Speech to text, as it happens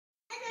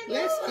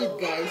Let's eat,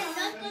 guys.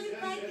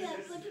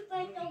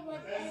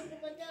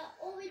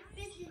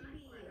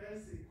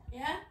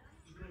 Yeah?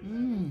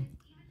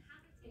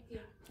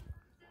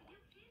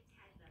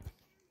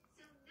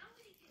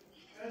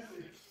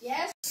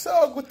 Yes.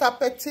 So good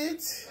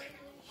appetite.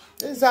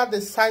 These are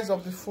the size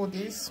of the food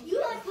is.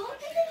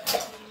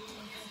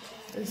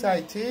 This is how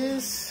it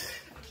is.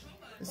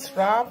 It's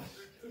wrapped.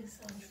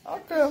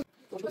 Okay.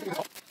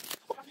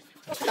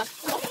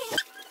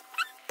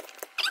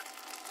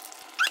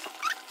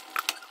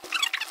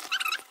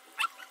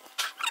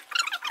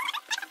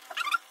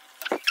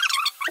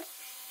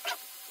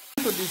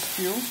 To this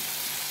stew,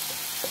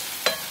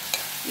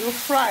 you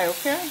fry,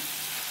 okay?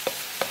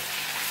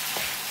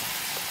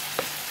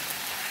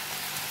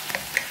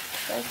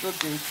 Let's do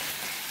this.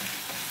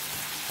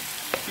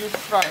 You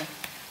fry.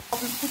 I'll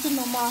be putting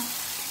normal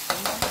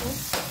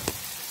tomatoes.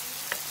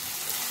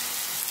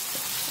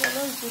 So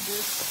let's do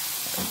this.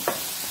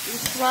 You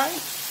fry.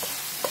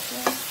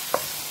 Okay.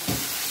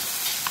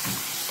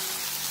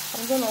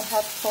 I'm gonna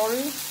add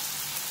curry.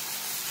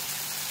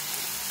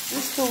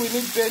 This too we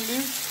need bay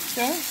leaf,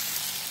 okay?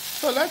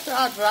 So let's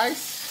add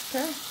rice,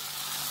 okay?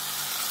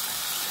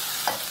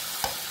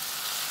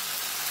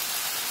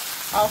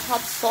 I'll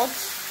add salt.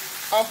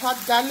 I'll add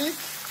garlic,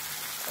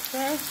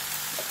 okay?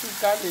 That is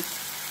garlic.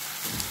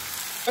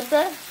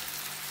 Pepper.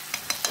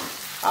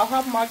 I'll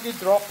have Maggi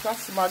drop.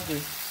 That's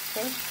Maggi,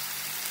 okay?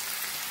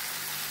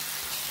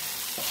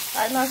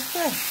 And I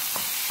stir,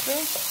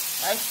 okay?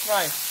 I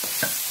fry.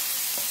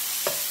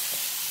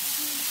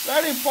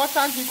 Very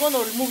important. You're going to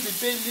remove the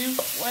bay leaf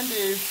when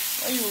you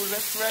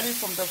ready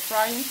from the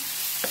frying.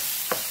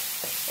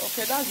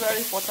 Okay, that's very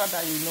important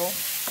that you know.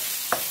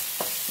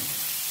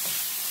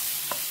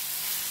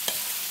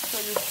 So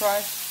you fry.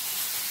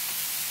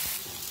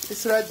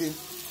 It's ready.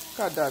 Look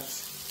at that.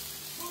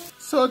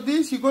 So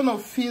this, you're going to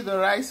fill the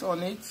rice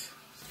on it.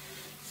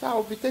 So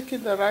I'll be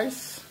taking the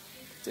rice.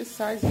 This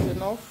size is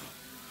enough.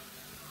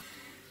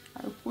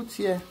 I'll put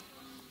here.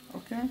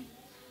 Okay.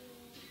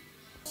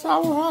 So I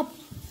will have.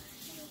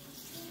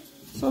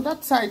 So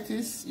that side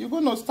is, you're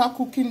going to start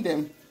cooking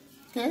them.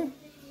 Okay.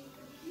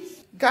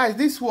 Guys,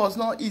 this was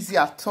not easy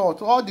at all.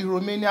 All the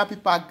Romanian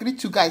people agreed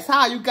to guys.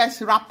 How are you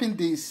guys wrapping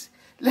this?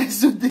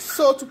 Let's do this.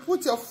 So to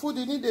put your food,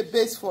 you need a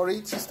base for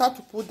it. You start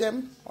to put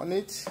them on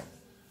it.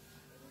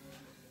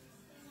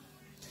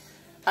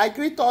 I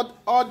greet all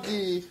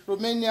the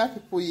Romanian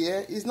people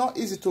here. It's not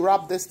easy to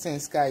wrap these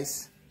things,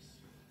 guys.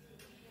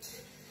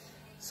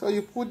 So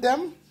you put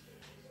them.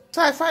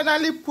 So I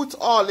finally put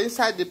all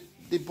inside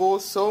the bowl.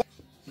 So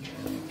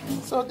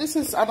this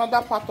is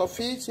another part of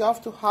it. You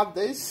have to have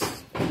this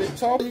on the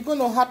top. You're going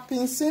to have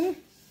pincing.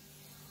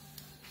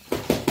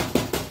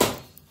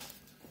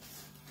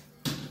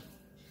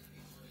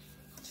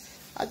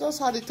 I just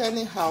had it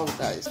anyhow,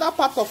 guys. That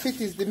part of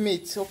it is the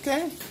meat,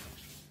 okay?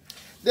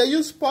 They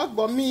use pork,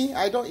 but me,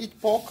 I don't eat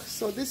pork.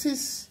 So this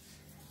is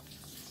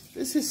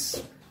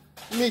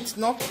meat,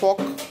 not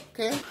pork,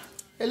 okay?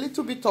 A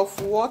little bit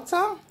of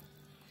water,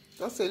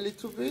 just a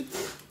little bit.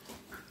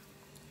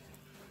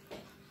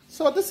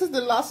 So this is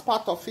the last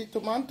part of it,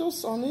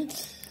 tomatoes on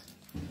it,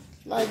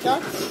 like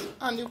that,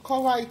 and you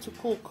cover it to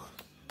cook.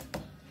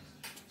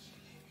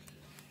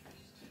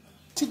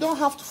 What you don't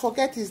have to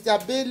forget is their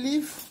bay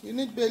leaf. You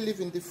need bay leaf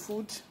in the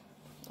food,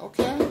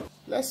 okay?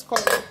 Let's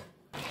cover.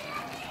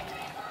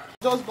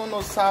 Just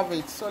gonna serve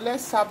it. So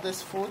let's serve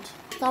this food.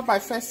 Start by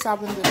first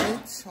serving the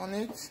meat on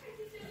it.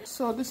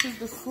 So this is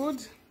the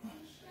food.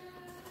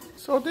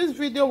 So this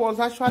video was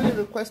actually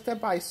requested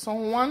by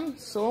someone.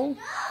 So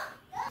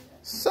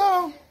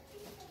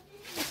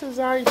this is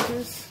how it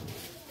is.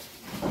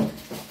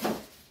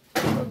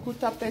 A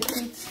good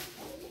appetite.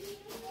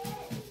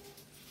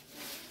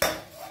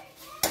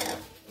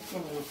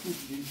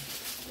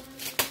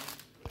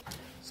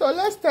 So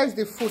let's test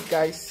the food,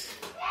 guys.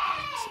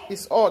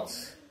 It's hot.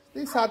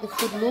 This is how the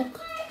food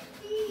look.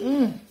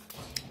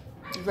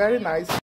 Very nice.